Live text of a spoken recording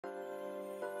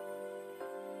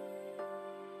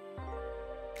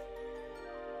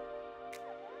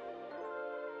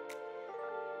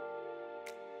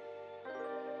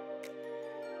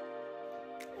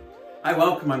Hi,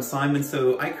 welcome, I'm Simon.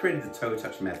 So I created the toe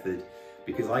touch method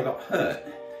because I got hurt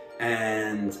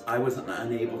and I wasn't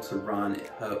unable to run. It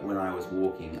hurt when I was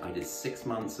walking. I did 6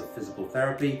 months of physical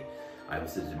therapy. I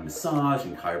also did massage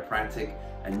and chiropractic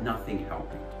and nothing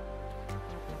helped me.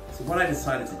 So what I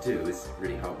decided to do is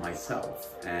really help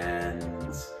myself, and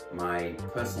my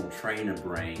personal trainer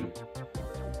brain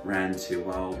ran to,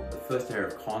 well, the first area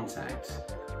of contact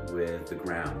with the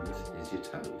ground is your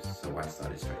toes. So I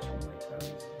started stretching my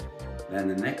toes. Then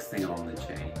the next thing along the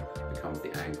chain becomes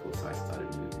the ankles. So I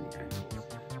started moving the ankles,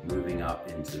 moving up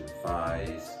into the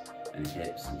thighs and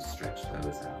hips and stretch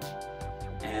those out.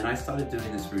 And I started doing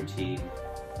this routine,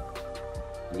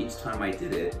 and each time I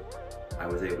did it, I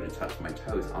was able to touch my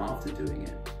toes after doing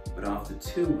it. But after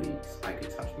 2 weeks, I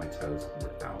could touch my toes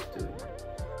without doing it.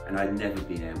 And I'd never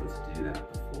been able to do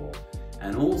that before.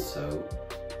 And also,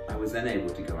 I was then able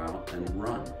to go out and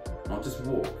run. Not just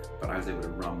walk, but I was able to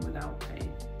run without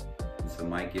pain. And so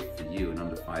my gift for you in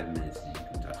under 5 minutes is you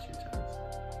can touch your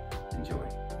toes. Enjoy.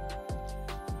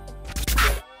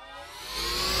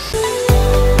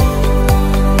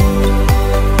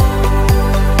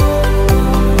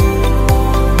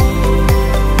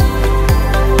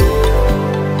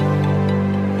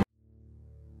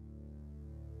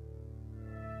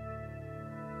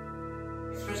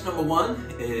 Stretch number one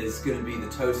is going to be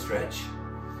the toe stretch.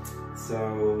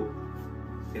 So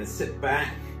you're going to sit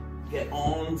back, get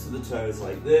onto the toes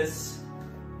like this,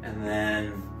 and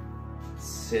then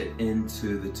sit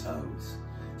into the toes.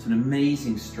 It's an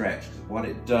amazing stretch because what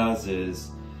it does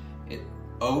is it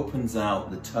opens out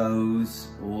the toes,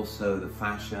 also the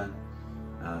fascia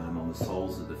on the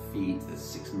soles of the feet. There's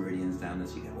 6 meridians down there,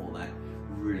 so you get all that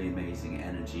really amazing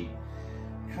energy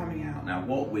coming out. Now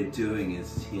what we're doing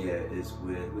is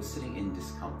we're sitting in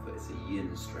discomfort. It's a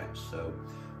yin stretch, so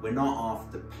we're not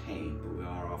after pain, but we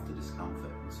are after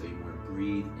discomfort. And so you want to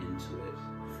breathe into it.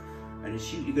 And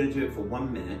you're going to do it for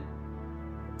 1 minute.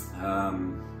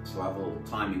 So I have a little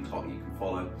timing clock you can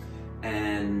follow,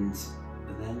 and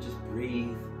then just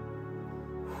breathe.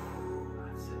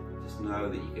 That's it. Just know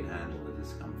that you can handle the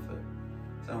discomfort.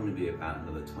 It's only be about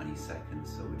another 20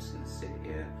 seconds, so we're just going to sit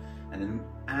here. And then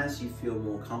as you feel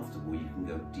more comfortable, you can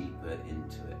go deeper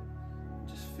into it.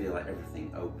 Just feel like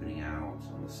everything opening out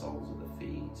on the soles of the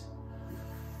feet.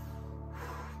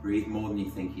 Breathe more than you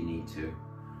think you need to.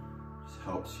 Just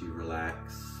helps you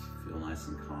relax, feel nice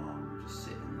and calm. Just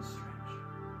sit in the stretch.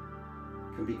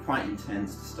 It can be quite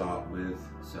intense to start with,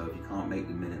 so if you can't make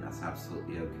the minute, that's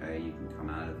absolutely okay. You can come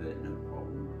out of it, no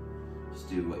problem. Just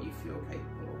do what you feel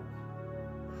capable of.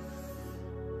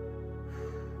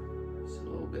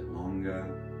 A little bit longer.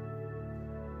 Okay.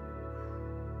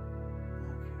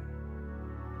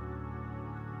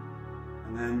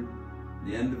 And then at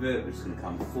the end of it, we're just going to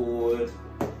come forward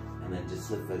and then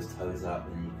just lift those toes up,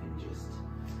 and you can just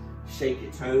shake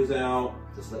your toes out,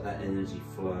 just let that energy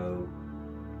flow.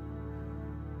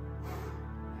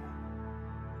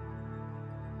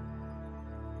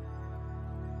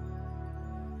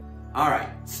 All right,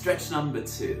 stretch number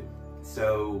 2.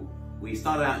 So we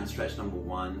started out in stretch number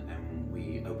 1 and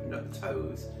we opened up the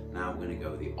toes. Now we're going to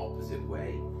go the opposite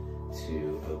way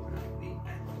to open up the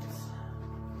ankles.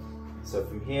 So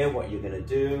from here, what you're going to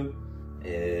do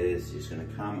is you're just going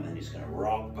to come and you're just going to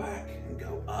rock back and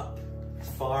go up as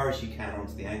far as you can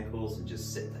onto the ankles and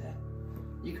just sit there.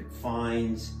 You could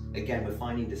find, again, we're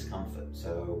finding discomfort.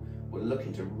 So we're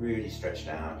looking to really stretch it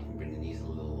out. You can bring the knees a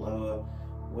little lower,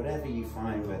 whatever you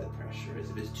find where the pressure is.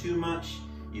 If it's too much,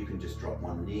 you can just drop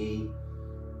one knee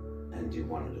and do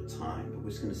one at a time. But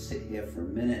we're just going to sit here for a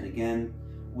minute, and again,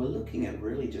 we're looking at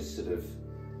really just sort of,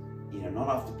 not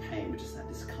after pain, but just that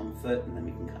discomfort, and then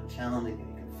we can come down and you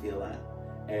can feel that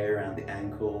air around the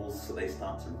ankles, so they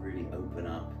start to really open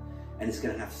up. And it's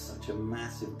going to have such a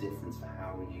massive difference for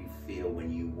how you feel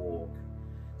when you walk.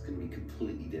 It's going to be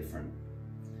completely different.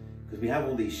 Because we have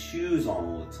all these shoes on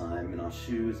all the time in our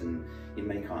shoes, and it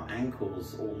make our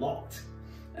ankles all locked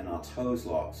and our toes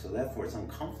locked, so therefore it's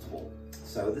uncomfortable.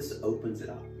 So this opens it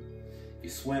up. If you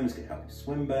swim, it's going to help you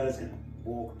swim better, it's going to help you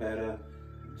walk better,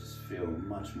 and just feel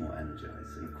much more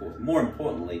energized, and of course, more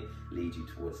importantly, lead you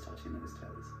towards touching those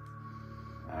toes.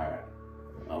 All right,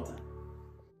 well done.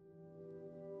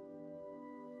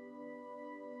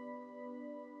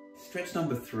 Stretch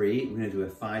number 3, we're going to do a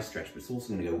thigh stretch, but it's also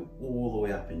going to go all the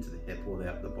way up into the hip, all the way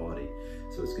up the body.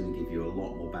 So it's going to give you a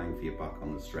lot more bang for your buck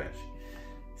on the stretch.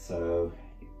 So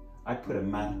I put a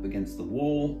mat up against the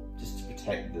wall just to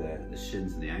protect the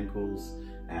shins and the ankles,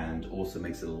 and also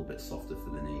makes it a little bit softer for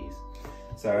the knees.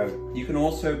 So you can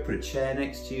also put a chair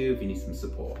next to you if you need some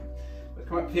support. But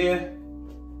come up here,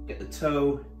 get the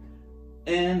toe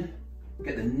in,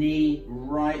 Get the knee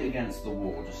right against the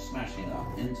wall, just smashing it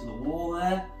up into the wall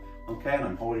there. Okay, and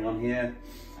I'm holding on here.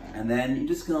 And then you're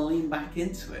just gonna lean back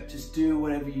into it. Just do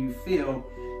whatever you feel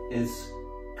is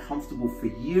comfortable for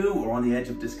you or on the edge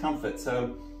of discomfort.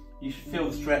 So you should feel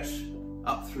the stretch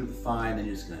up through the thigh, and then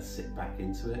you're just gonna sit back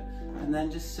into it. And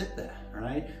then just sit there, all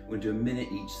right? We'll do a minute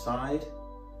each side.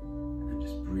 And then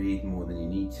just breathe more than you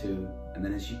need to. And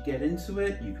then as you get into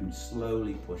it, you can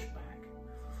slowly push back.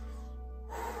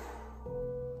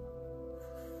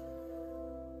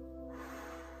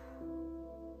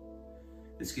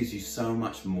 This gives you so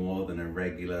much more than a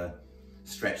regular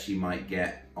stretch you might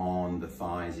get on the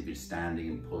thighs if you're standing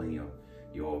and pulling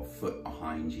your foot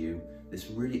behind you. This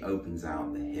really opens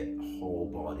out the hip, the whole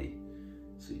body.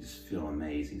 So you just feel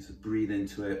amazing. So breathe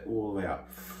into it all the way up.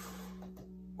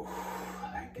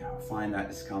 Let go. Find that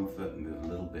discomfort and move a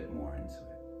little bit more into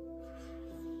it.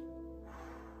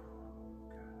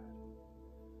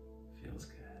 Good. Feels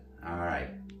good. All right,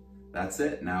 that's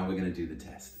it. Now we're gonna do the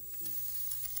test.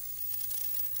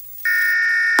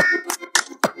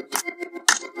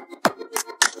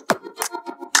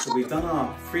 So we've done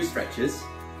our 3 stretches.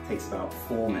 It takes about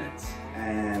 4 minutes.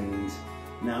 And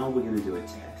now we're gonna do a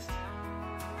test.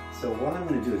 So what I'm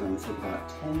gonna do is I'm gonna take about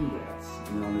 10 breaths,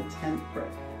 and then on the 10th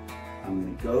breath, I'm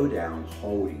gonna go down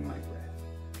holding my breath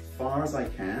as far as I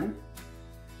can.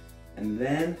 And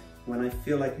then when I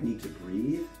feel like I need to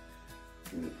breathe,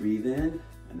 I'm gonna breathe in,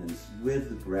 and then with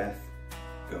the breath,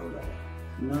 go lower.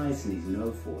 Nice and easy,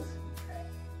 no forcing.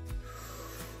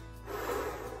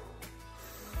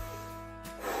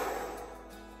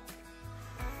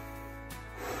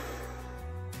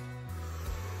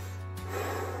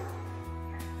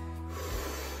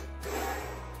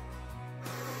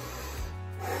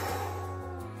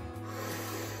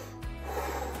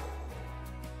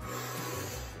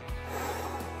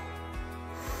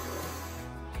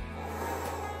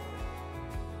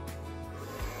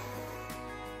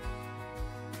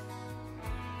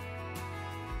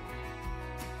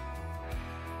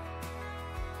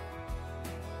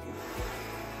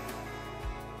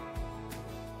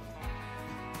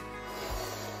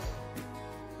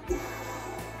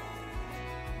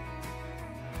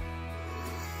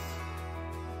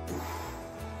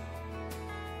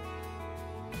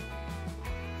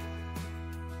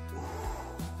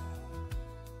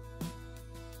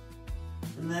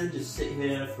 And then just sit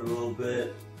here for a little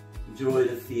bit, enjoy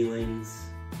the feelings,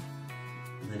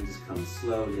 and then just come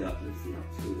slowly up, lifting up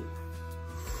through it.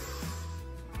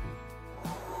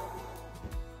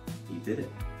 You did it.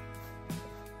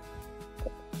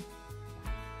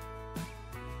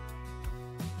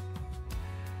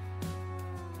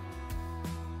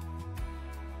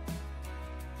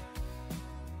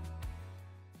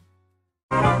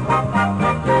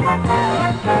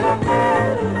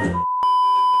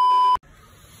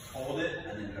 Hold it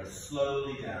and then go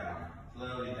slowly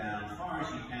down as far as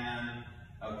you can.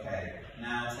 Okay,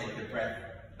 now take a breath,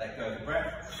 let go of the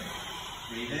breath,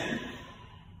 breathe in,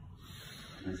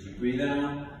 and as you breathe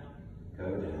out, go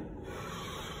down.